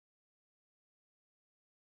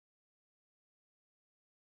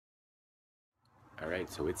Alright,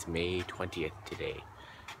 so it's May 20th today,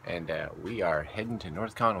 and we are heading to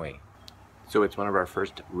North Conway. So it's one of our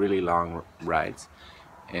first really long rides,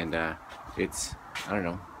 and it's, I don't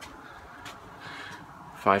know,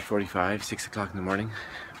 5:45, 6 o'clock in the morning.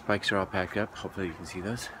 Bikes are all packed up. Hopefully you can see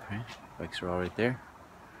those, right? Bikes are all right there.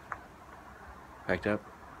 Packed up.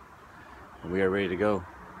 And we are ready to go.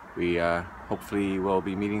 We hopefully will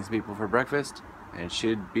be meeting some people for breakfast, and it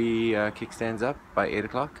should be kickstands up by 8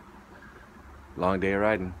 o'clock. Long day of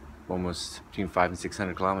riding, almost between 500 and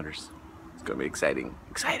 600 kilometers. It's gonna be exciting.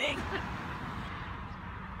 Exciting!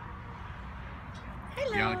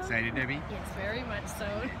 Hello. You all excited, Debbie? Yes, very much so.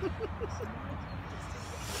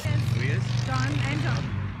 Who is? John and John.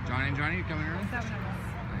 John and Johnny, you coming around? 7 of us.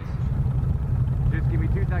 Nice. Just give me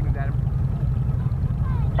 2 seconds, Adam.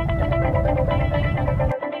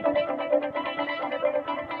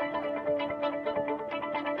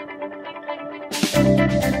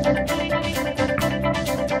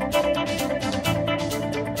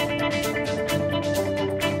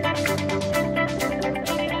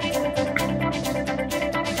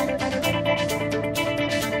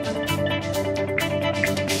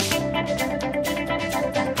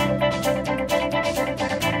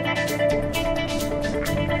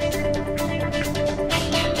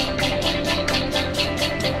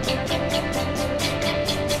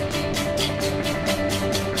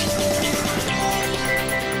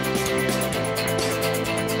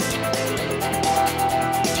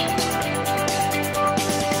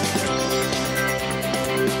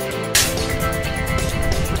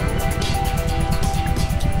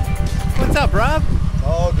 What's up, Rob?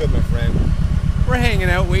 All good, my friend. We're hanging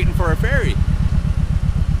out waiting for a ferry.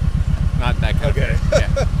 Not that kind of ferry. Yeah.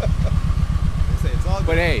 They say it's all good.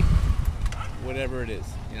 But hey, whatever it is,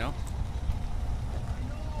 you know?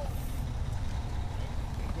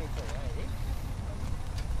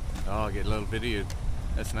 Oh, get a little video.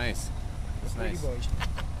 That's nice. That's nice.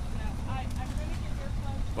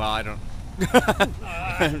 Well, I don't.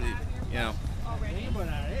 You know. Already?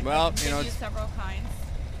 Well, you know, Use it's, several kinds.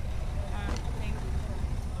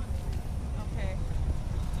 Okay.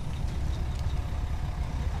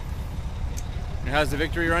 how's the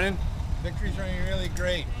Victory running? Victory's running really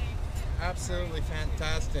great. Absolutely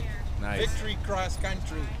fantastic. Nice. Victory Cross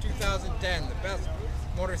Country 2010, the best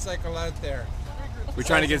motorcycle out there. We're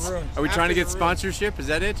trying to get. South of Ruins. Are we trying to After get the sponsorship? Is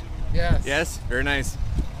that it? Yes. Yes. Very nice.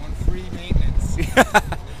 On free maintenance.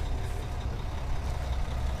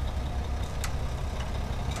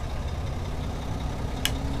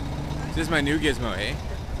 This is my new gizmo, hey?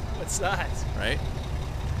 What's that? Right?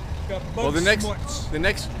 Got Well, the bugs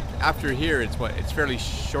next after here, it's what? It's fairly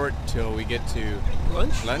short till we get to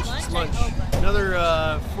Lunch? lunch. Lunch.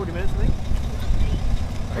 Another 40 minutes, I think.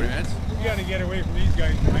 40 minutes. We got to get away from these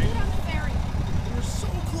guys, right? We're so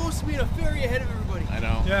close to being a ferry ahead of everybody. I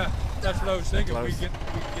know. Yeah, that's what I was thinking. Close. We get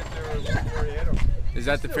there a little more ahead of them. Is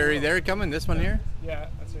that the ferry there coming? This one here? Yeah,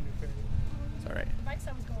 that's a new ferry. It's all right. The bike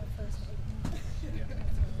was going first.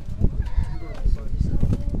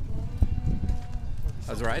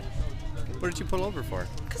 How's the ride? What did you pull over for?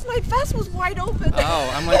 Because my vest was wide open.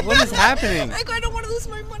 Oh, I'm like, what is happening? I go, I don't want to lose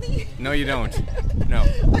my money. No, you don't. No.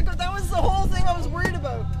 I go, that was the whole thing I was worried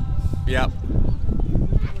about. Yep.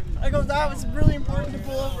 I go, that was really important to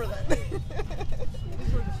pull over then.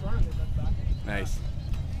 Nice.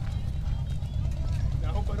 I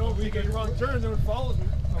hope I don't make a wrong turn, then it follows me.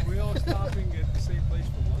 Are we all stopping at the same place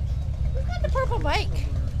for lunch? Who got the purple bike?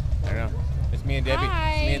 I don't know. It's me and Debbie.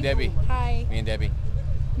 Hi. It's me and Debbie. Hi. Me and Debbie.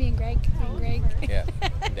 Me and Greg. Yeah.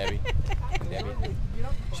 And Debbie. And Debbie.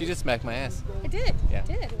 She just smacked my ass. I did. Yeah. I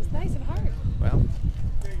did. It was nice and hard. Well,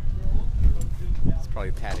 it's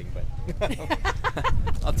probably padding, but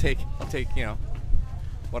I'll take, you know,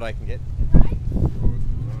 what I can get.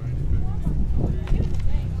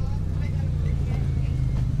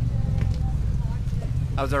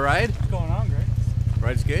 How's our ride? What's going on, Greg?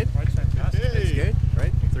 Ride's good? Ride's fantastic. It's good,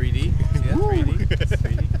 right? 3D? Yeah, 3D. It's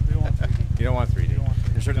 3D. We don't want 3D. You don't want 3D. don't want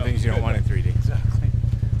 3D. There's certain No. things you don't want in 3D. Exactly.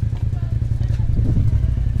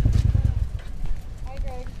 Hi,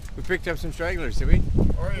 Greg. We picked up some stragglers, did we?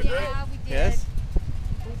 Yeah, we did. Yes?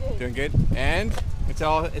 We did. Doing good? And it's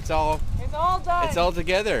all It's all done. it's all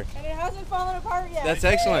together. And it hasn't fallen apart yet. That's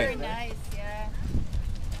Very excellent. nice, yeah.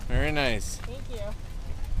 Very nice. Thank you.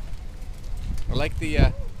 I like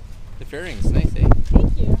the fairings. Nice, eh?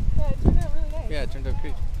 Thank you. Yeah, it turned out really nice. Yeah, it turned out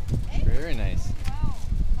good. Very nice.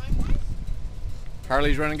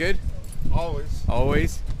 Harley's running good? Always.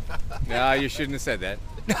 Always? No, you shouldn't have said that.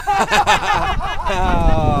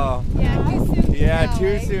 Oh. Yeah, too soon. Yeah, now, too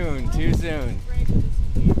eh? soon. Too soon.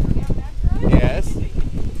 Yes.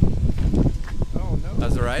 Oh no.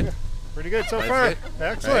 How's the ride? Pretty good so That's far. good.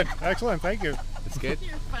 Excellent. Excellent. Thank you. That's good.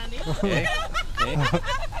 You're funny. Okay.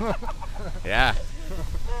 Yeah.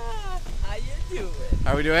 How you doing?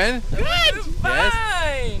 How are we doing? Good. Yes?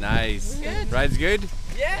 Fine. Nice. Good. Ride's good?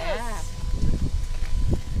 Yes.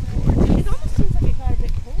 It almost seems like it got a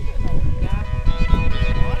bit colder though. Yeah.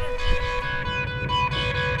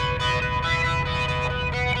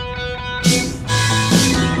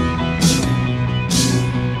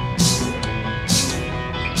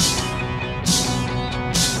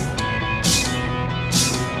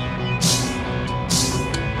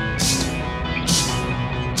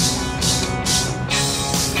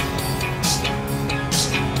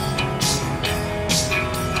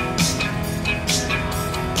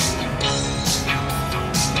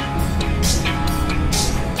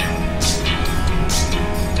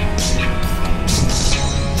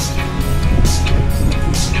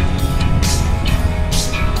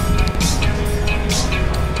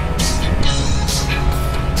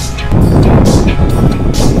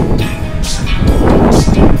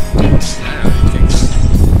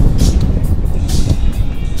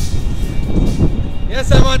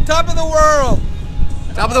 Yes, I'm on top of the world.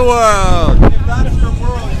 Top of the world! If that's your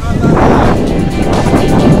world, you're not that high.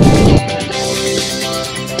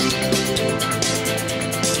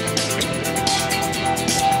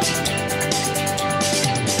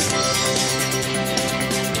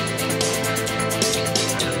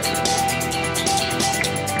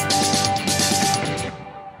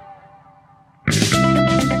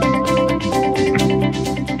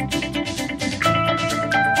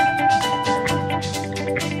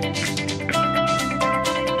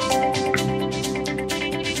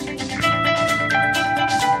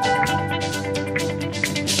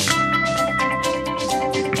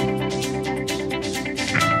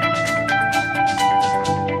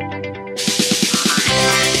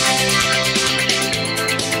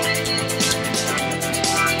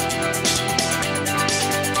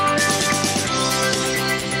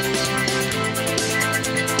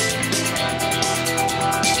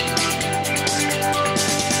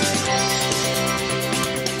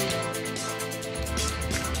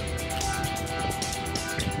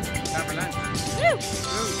 Time for lunch.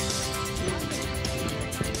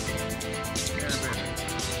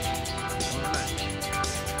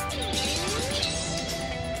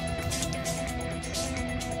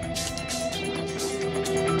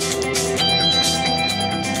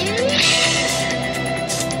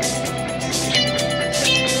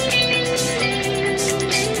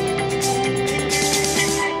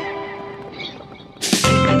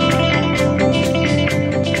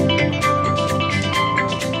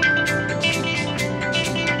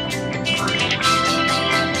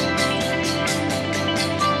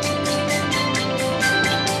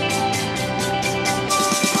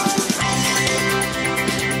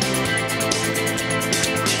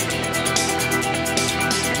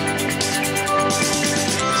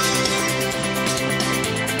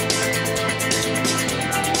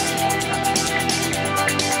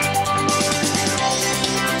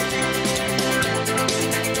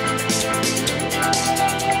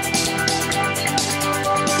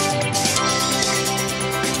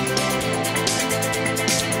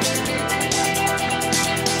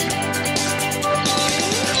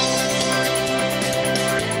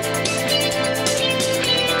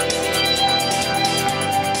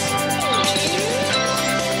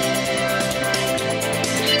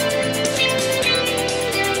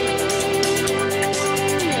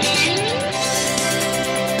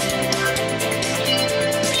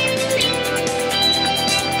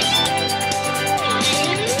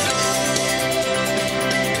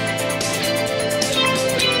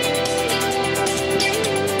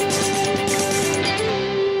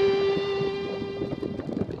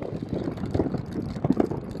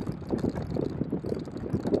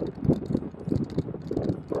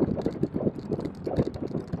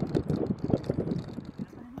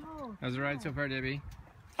 How's the ride so far, Debbie?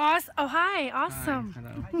 Awesome. Oh, hi. Awesome. Hi.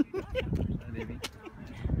 Hello. Hello, Debbie.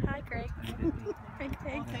 Hi, Greg. Hi, Debbie. Hi,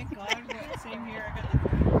 Greg. Thank God. Same here.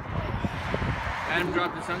 Adam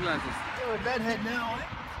dropped his sunglasses. You're a bedhead now. Eh?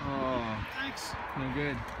 Oh, Thanks. no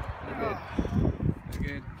good. No good. No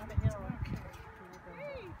good.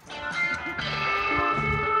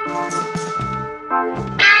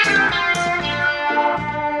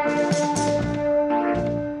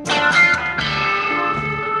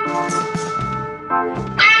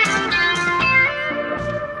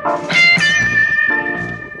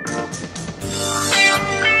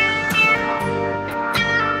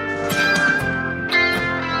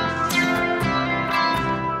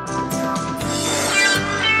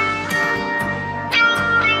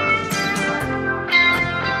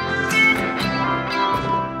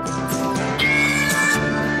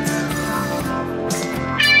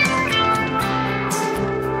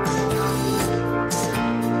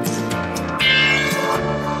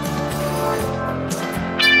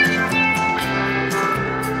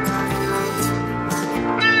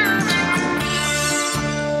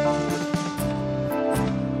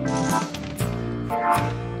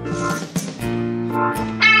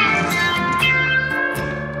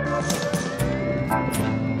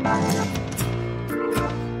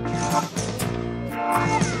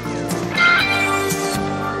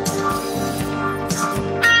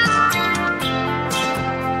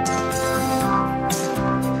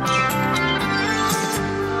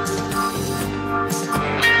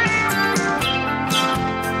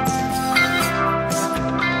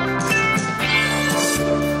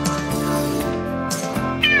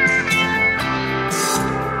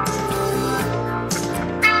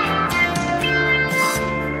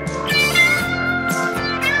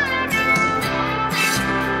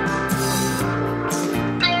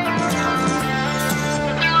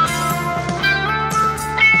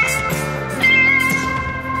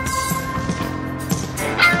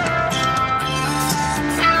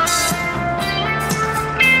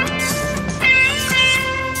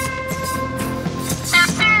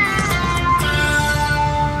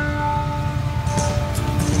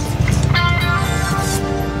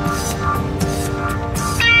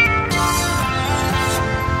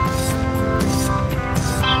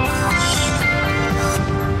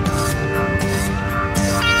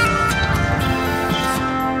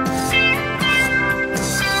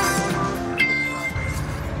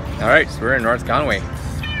 Alright, so we're in North Conway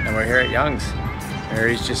and we're here at Young's.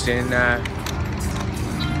 Mary's just in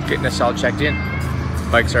getting us all checked in.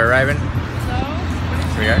 Bikes are arriving.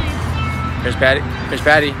 Here we are. There's Patty. There's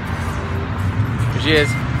Patty. There she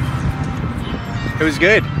is. It was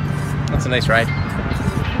good. That's a nice ride.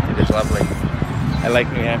 It is lovely. I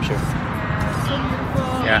like New Hampshire. So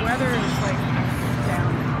beautiful. Yeah. The weather is like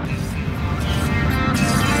down.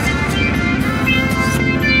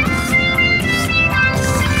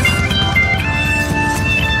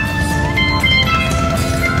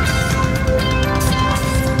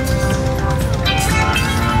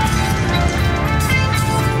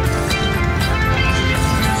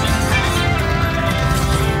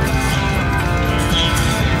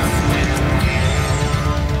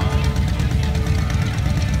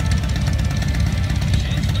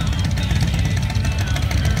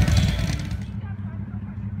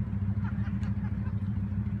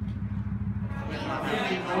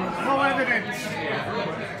 No evidence.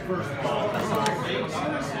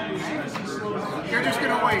 You're just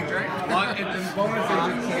gonna wait, right? Well, the bonus is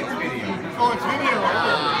it's video. Oh, it's video.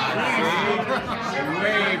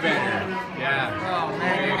 Way better. Yeah. Oh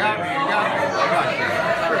man, you got me. You got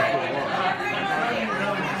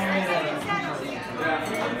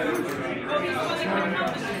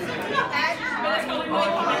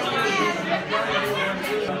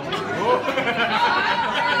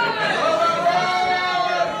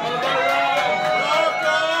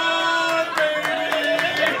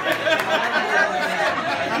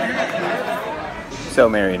So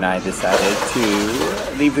Mary and I decided to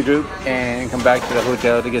leave the group and come back to the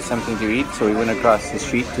hotel to get something to eat. So we went across the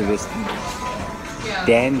street to this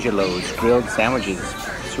D'Angelo's grilled sandwiches.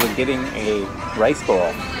 So we're getting a rice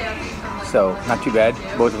bowl. So not too bad.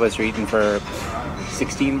 Both of us are eating for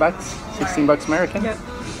 16 bucks. 16 bucks American. Yep.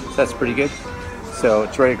 So that's pretty good. So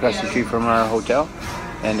it's right across the street from our hotel,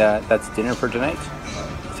 and that's dinner for tonight.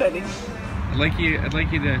 Exciting. I'd like you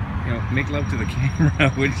to, make love to the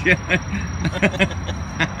camera, would you?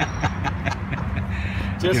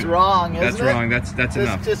 Just wrong, isn't That's it? wrong. That's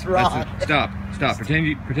enough. Just wrong. Stop.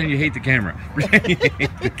 Pretend you hate the camera. Pretend you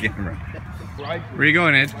hate the camera. Where you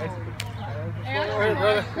going, Ed? Hey,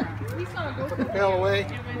 brother. Put the pail away.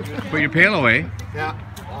 Put your pail away. Yeah.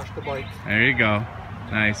 Wash the bike. There you go.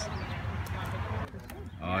 Nice.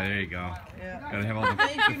 Oh, there you go. Gotta have all the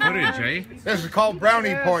footage, eh? This is called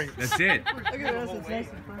brownie points. That's it. Look at this, it's nice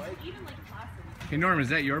and fresh. Hey, Norm, is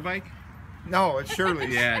that your bike? No, it's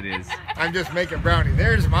Shirley's. Yeah, it is. I'm just making brownie.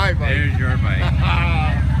 There's my bike. There's your bike.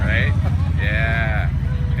 Right? Yeah.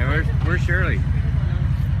 And where's Shirley?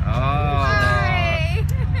 Oh.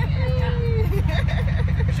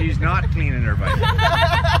 She's not cleaning her bike.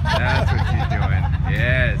 That's what she's doing.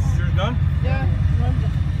 Yes. You're done? Yeah.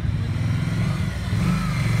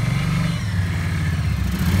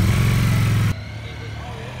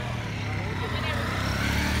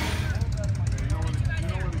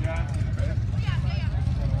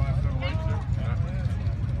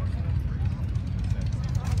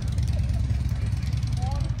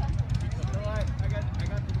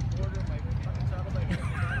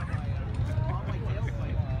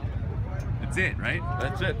 That's it, right?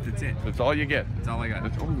 That's it. That's it. That's all you get. That's all I got.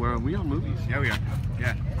 That's, oh, are we on movies? Yeah, we are.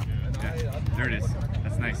 Yeah. There it is.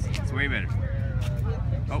 That's nice. It's way better.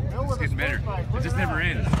 Oh, it's getting better. It just never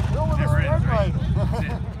ends. It never ends, right? That's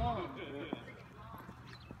it.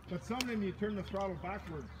 But some of them you turn the throttle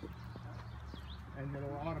backwards and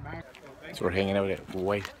it'll automatically. So we're hanging out at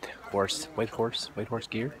White Horse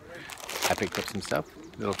Gear. I picked up some stuff,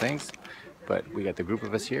 little things, but we got the group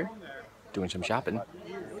of us here doing some shopping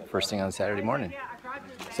first thing on Saturday morning.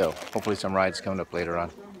 So hopefully some rides coming up later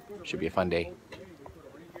on. Should be a fun day.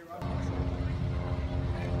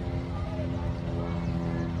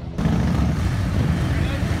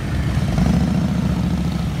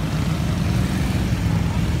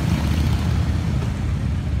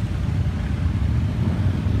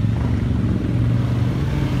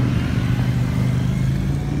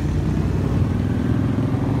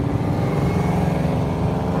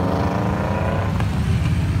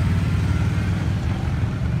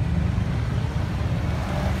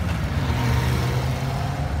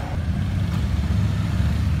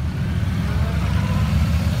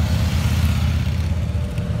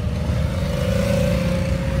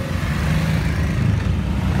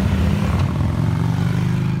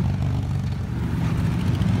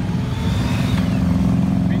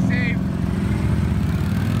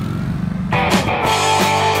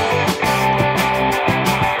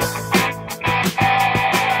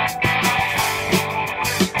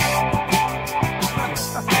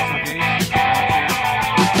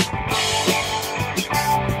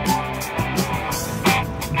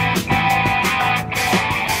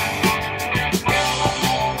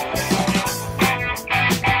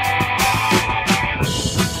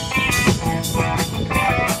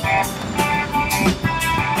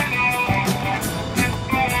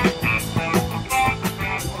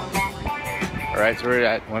 Alright, so we're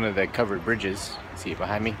at one of the covered bridges. See it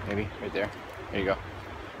behind me, maybe? Right there. There you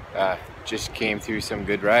go. Just came through some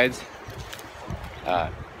good rides.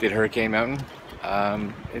 Did Hurricane Mountain.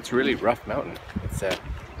 It's really rough mountain. It's I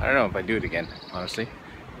don't know if I'd do it again, honestly.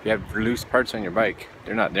 If you have loose parts on your bike,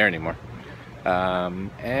 they're not there anymore.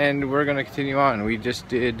 And we're gonna continue on. We just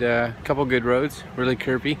did a couple good roads, really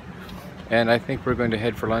curvy. And I think we're going to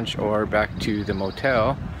head for lunch or back to the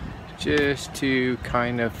motel just to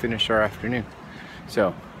kind of finish our afternoon.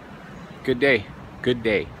 So, good day, good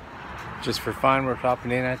day. Just for fun, we're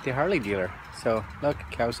stopping in at the Harley dealer. So, look,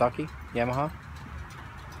 Kawasaki, Yamaha.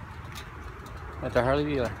 At the Harley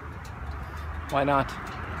dealer. Why not?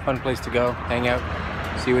 Fun place to go, hang out,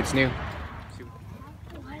 see what's new.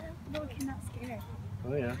 Why the little kid not scared?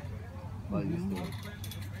 Oh yeah. Well,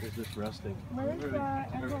 he's just resting. Where's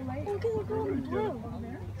Emerald Lake? Look at the girl in blue.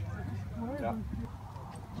 Yeah.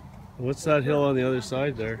 What's that hill on the other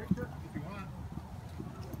side there?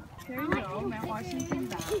 There you go, Mount Washington.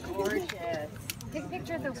 Gorgeous. Take a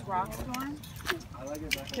picture of those rocks, Dawn.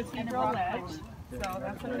 Cathedral Ledge. So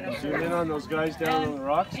that's what it is. Zoom in on those guys down on the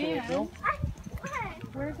rocks, Phil.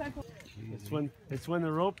 Where's that? It's when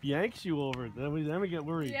the rope yanks you over. Then we get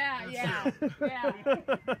worried. Yeah, yeah, yeah.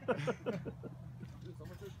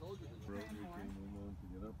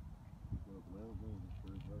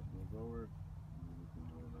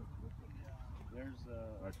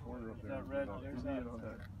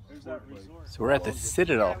 So we're at the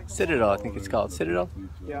Citadel. Citadel, I think it's called. Citadel?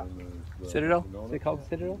 Yeah. Citadel? Is it called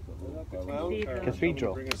Citadel?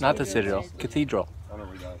 Cathedral. Not the Citadel. Cathedral.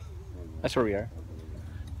 That's where we are.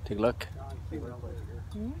 Take a look.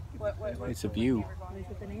 It's a view.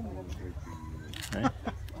 Right?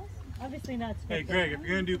 Obviously not. Hey Greg, if you're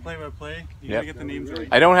gonna do play-by-play, you gotta get the names right.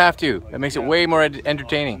 I don't have to. That makes it way more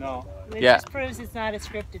entertaining. No. It Yeah. just proves it's not a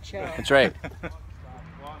scripted show. That's right.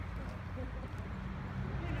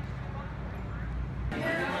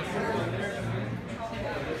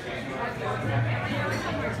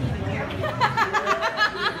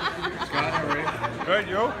 Scott, how are you? Good,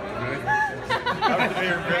 you? Good.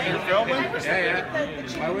 You're filming? Yeah.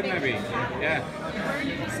 Why wouldn't I be? Yeah. Where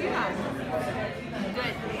did you see that?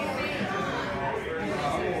 Good.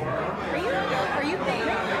 Are you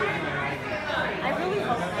bathing? I really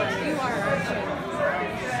hope that you are.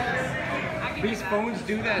 These phones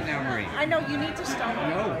do that now, Marie. I know you need to stop.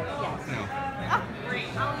 No. Yes. No.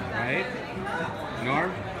 Right?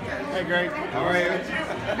 Norm? Hey Greg, how are you?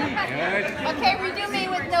 Good. Okay, redo me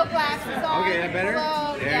with no glasses on. Okay, that better?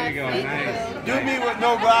 Hello. There Yes, you go. thank Nice. Do me with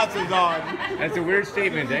no glasses on. That's a weird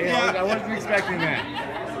statement, eh? I wasn't expecting that.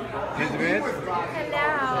 Elizabeth?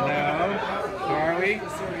 Hello. Hello. How are we?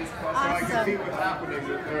 Awesome.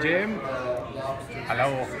 Jim?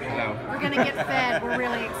 Hello. Hello. We're gonna get fed. We're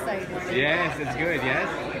really excited. Yes, it's good, yes?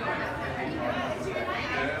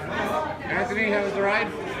 Anthony, how was the ride?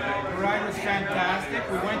 The ride was fantastic.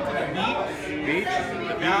 We went to the beach. Beach?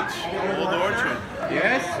 Yeah. Old Orchard.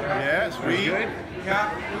 Yes? Yes, Was good?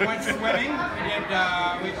 Yeah, we went swimming.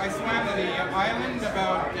 I swam to the island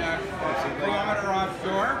about a kilometer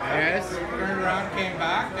offshore. Yes? Turned around, came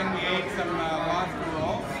back, then we ate some lobster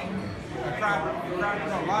rolls.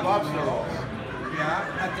 Lobster rolls.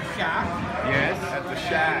 Yeah, at the shack. Yes? At the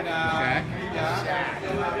shack. Shack? Yeah.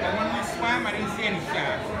 And when we swam, I didn't see any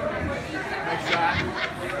shacks. Shack.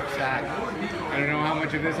 I don't know how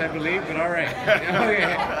much of this I believe, but all right. Okay.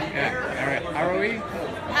 Yeah. All right. How are we?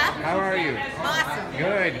 How are you? Awesome.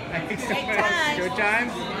 Good. Thanks so much. Good time?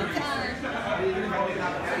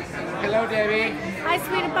 Hello, Debbie. Hi,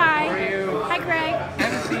 sweetie pie. How are you? Hi, Greg. I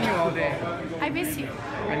haven't seen you all day. I miss you. I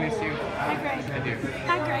miss you. Hi, Greg. I do.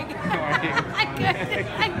 Hi, Greg. How are you? I'm good.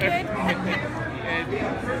 I'm good.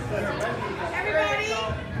 Everybody.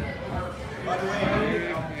 By the way,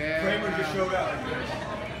 Kramer just showed up.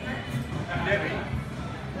 Debbie.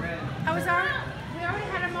 I was already. We already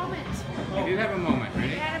had a moment. You did have a moment. We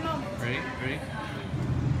Ready? had a moment. Ready? Ready?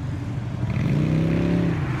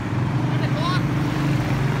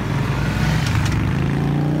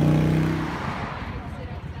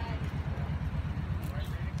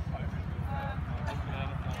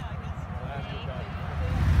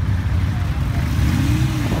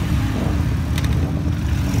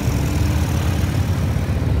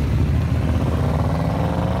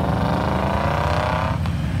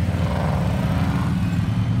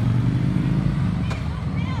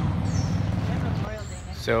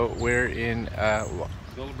 So we're in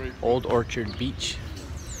Old Orchard Beach.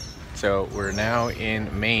 So we're now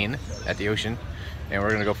in Maine at the ocean, and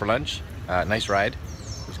we're gonna go for lunch. Nice ride,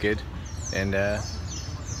 it was good, and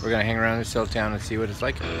we're gonna hang around this little town and see what it's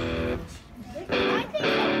like.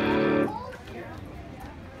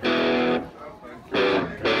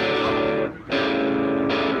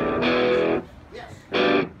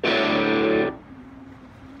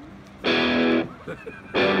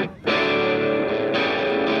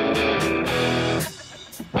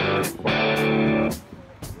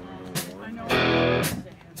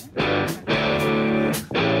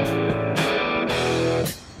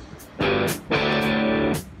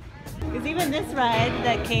 ride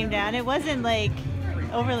that came down. It wasn't like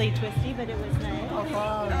overly twisty, but it was nice. Oh,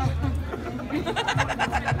 wow.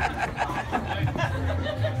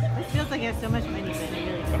 It feels like I have so much money, but I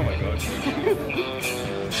really don't. Oh my gosh.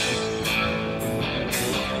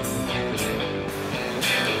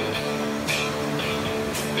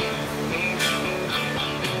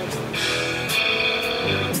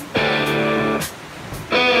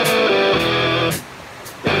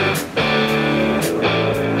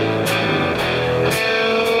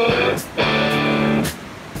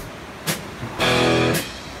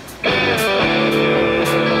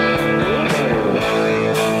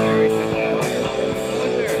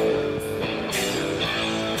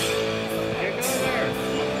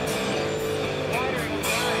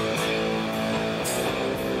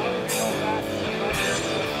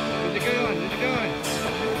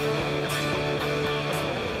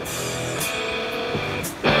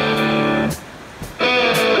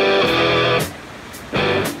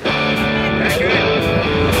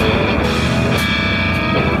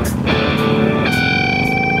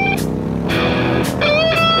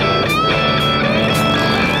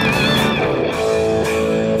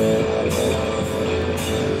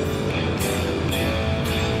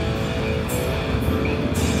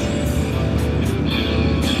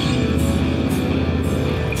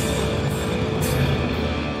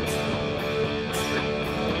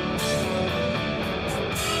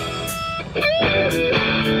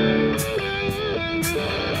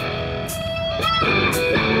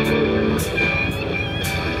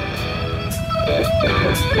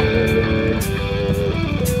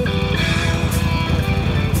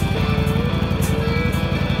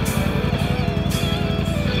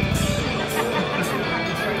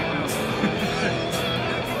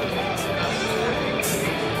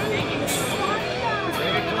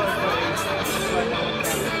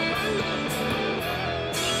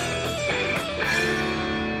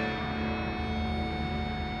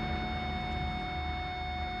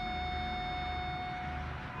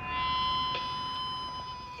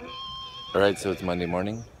 Alright, so it's Monday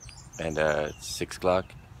morning and it's 6 o'clock.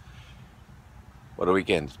 What a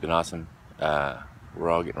weekend. It's been awesome. We're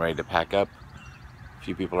all getting ready to pack up. A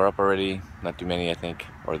few people are up already, not too many I think,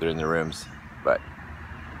 or they're in their rooms, but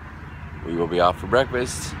we will be off for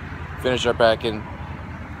breakfast, finish our packing,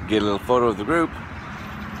 get a little photo of the group,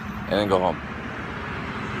 and then go home.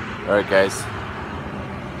 Alright guys,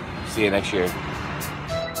 see you next year.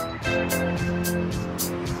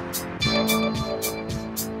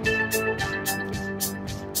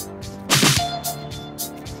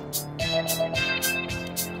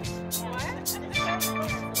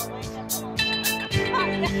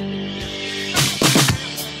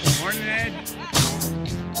 Morning, Ed.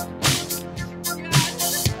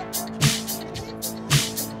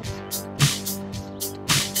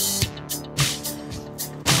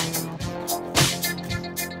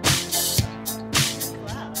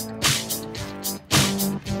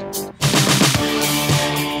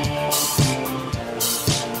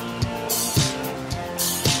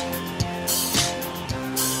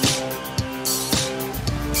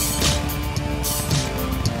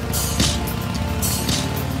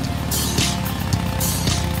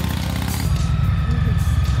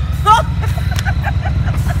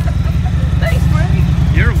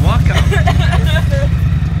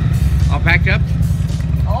 Packed up?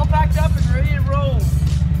 All packed up and ready to roll.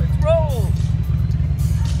 Let's roll.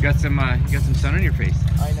 You got some sun on your face.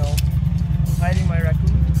 I know. I'm hiding my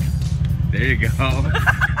raccoon. There you go.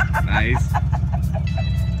 Nice.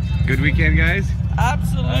 Good weekend, guys?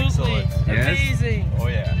 Absolutely. Excellent. Yes? Amazing. Oh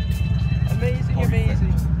yeah. Amazing,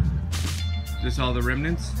 amazing. Just all the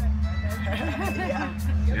remnants? Yeah.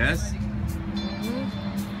 Yes?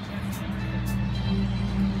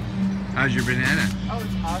 How's your banana? Oh,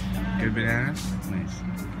 it's awesome. Good banana? Nice.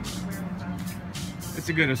 It's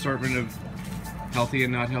a good assortment of healthy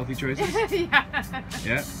and not healthy choices. Yeah.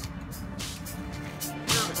 Yeah?